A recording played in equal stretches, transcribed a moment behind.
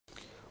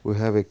we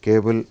have a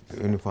cable,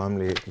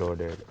 uniformly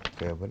loaded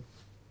cable.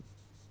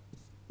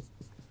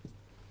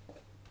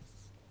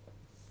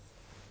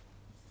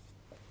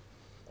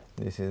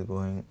 This is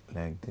going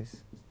like this,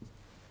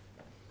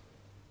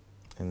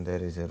 and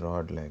there is a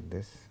rod like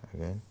this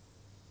again,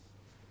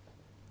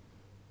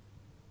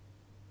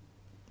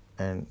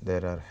 and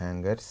there are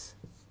hangers.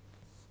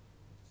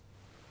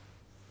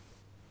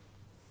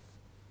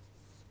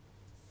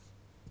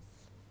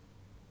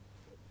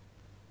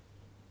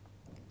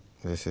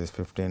 This is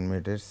 15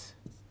 meters.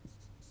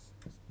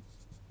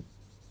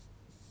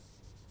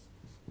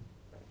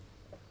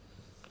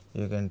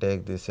 You can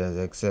take this as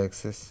x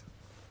axis,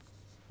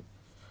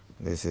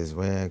 this is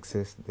y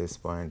axis, this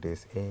point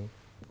is A,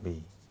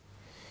 B.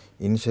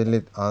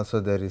 Initially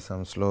also there is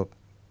some slope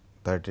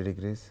 30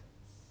 degrees.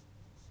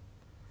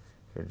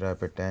 If you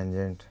drop a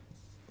tangent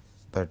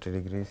 30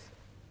 degrees,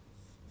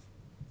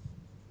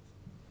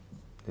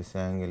 this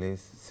angle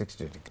is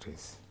 60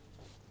 degrees.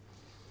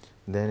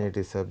 Then it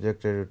is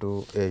subjected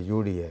to a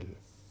UDL.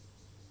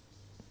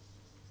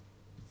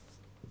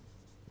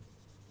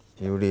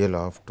 UDL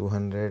of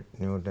 200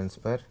 newtons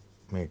per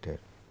meter,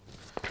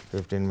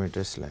 15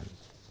 meters length.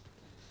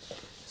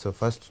 So,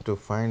 first to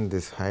find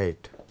this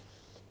height,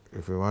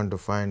 if we want to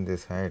find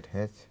this height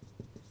h,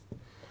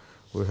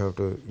 we have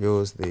to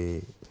use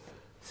the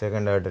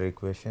second order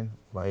equation.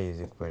 Y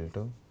is equal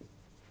to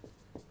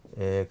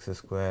ax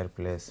square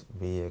plus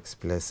bx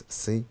plus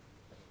c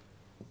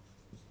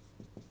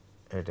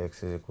at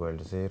x is equal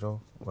to 0,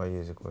 y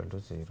is equal to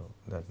 0.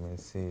 That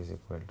means c is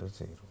equal to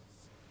 0.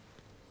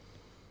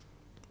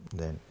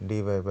 Then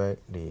dy by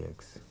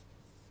dx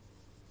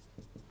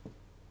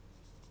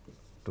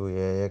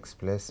 2ax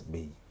plus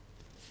b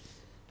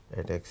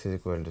at x is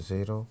equal to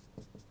 0,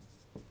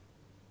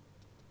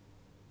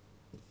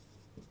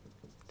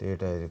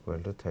 theta is equal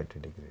to 30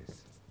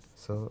 degrees.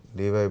 So,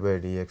 dy by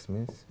dx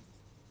means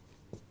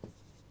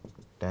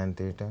tan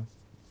theta,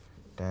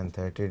 tan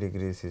 30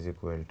 degrees is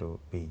equal to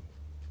b.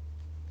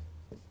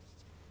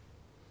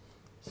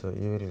 So,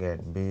 you will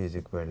get b is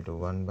equal to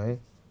 1 by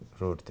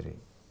root 3.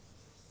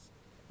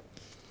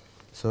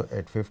 So,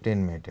 at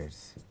 15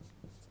 meters,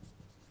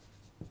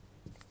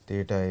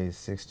 theta is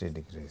 60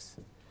 degrees.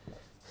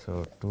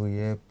 So,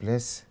 2a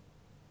plus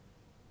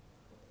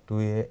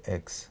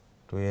 2ax,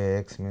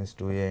 2ax means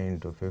 2a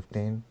into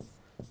 15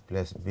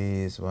 plus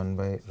b is 1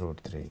 by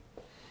root 3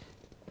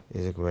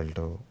 is equal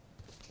to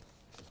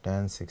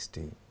tan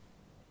 60.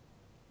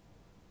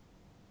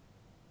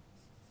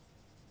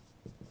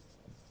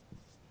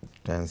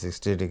 Tan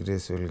 60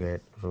 degrees will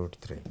get root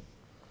 3.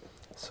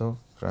 So,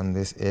 from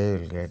this a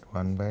will get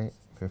 1 by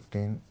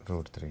 15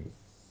 root 3.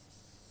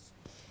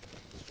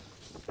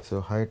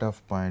 So, height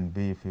of point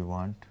B, if you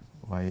want,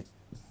 y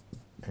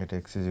at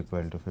x is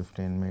equal to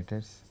 15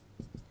 meters,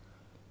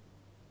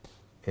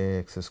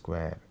 ax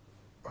square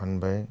 1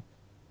 by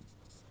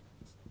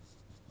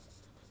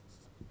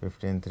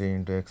 15, 3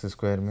 into x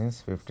square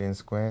means 15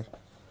 square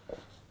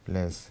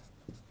plus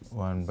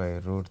 1 by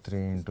root 3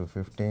 into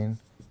 15,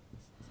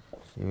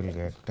 you will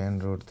get 10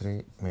 root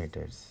 3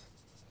 meters.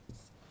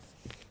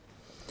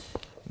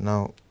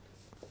 Now,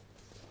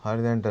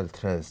 horizontal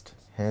thrust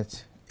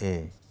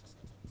HA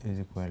is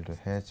equal to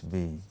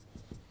HB,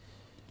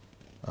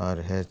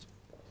 or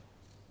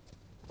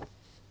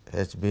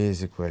HB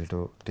is equal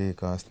to T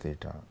cos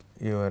theta.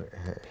 Your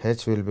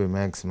H will be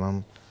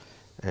maximum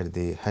at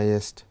the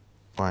highest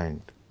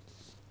point,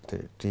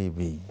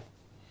 TB.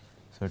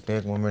 So,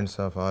 take moments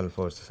of all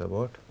forces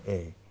about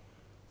A.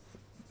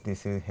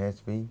 This is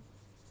HB,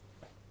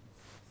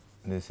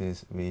 this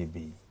is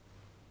VB,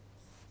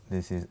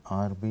 this is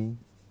RB,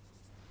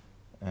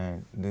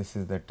 and this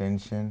is the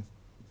tension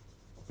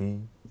B.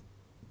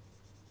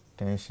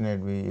 Tension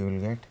at B, you will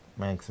get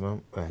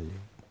maximum value.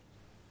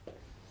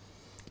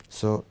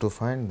 So, to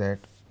find that,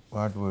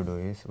 what we do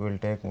is, we will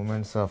take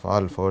moments of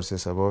all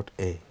forces about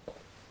A.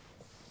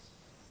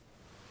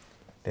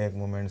 Take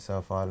moments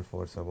of all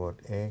force about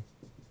A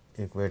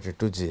equated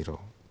to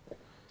 0.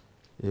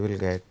 You will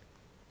get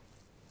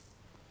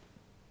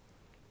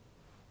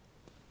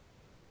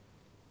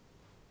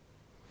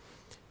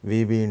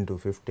VB into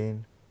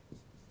 15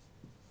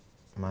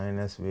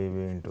 minus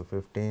VB into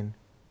 15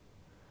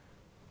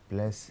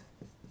 plus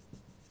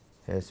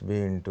HB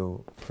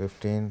into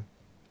 15,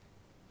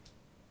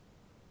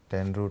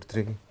 10 root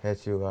 3,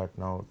 H you got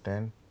now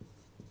 10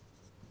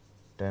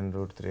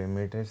 root 3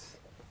 meters,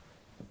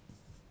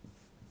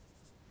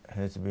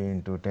 HB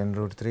into 10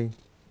 root 3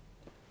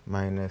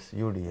 minus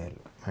UDL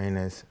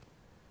minus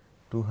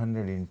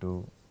 200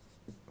 into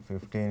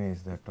 15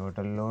 is the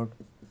total load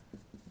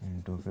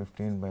into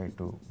 15 by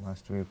 2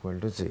 must be equal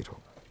to 0.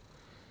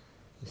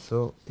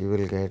 So, you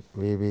will get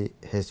VB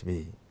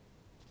HB.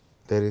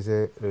 There is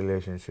a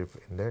relationship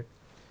in that.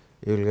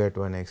 You will get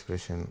one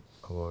expression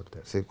about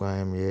that.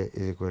 Sigma MA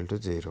is equal to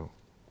 0.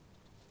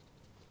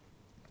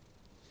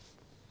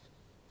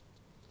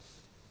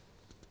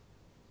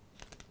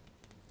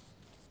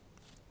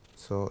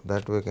 So,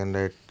 that we can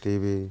write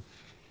TB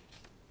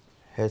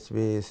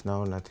HB is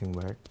now nothing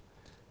but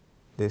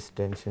this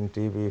tension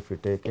TB, if you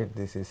take it,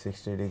 this is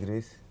 60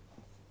 degrees.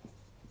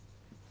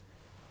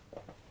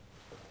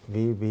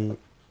 VB,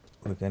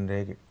 we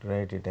can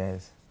write it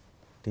as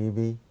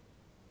TB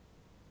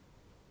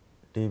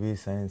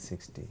sin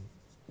 60,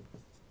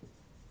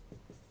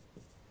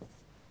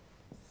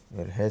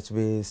 where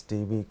HB is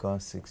TB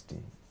cos 60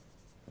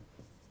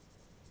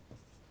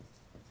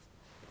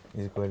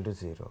 is equal to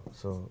 0.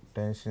 So,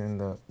 tension in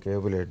the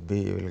cable at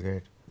B, you will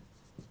get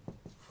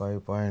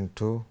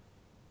 5.2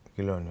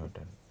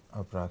 kilonewton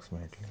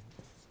approximately.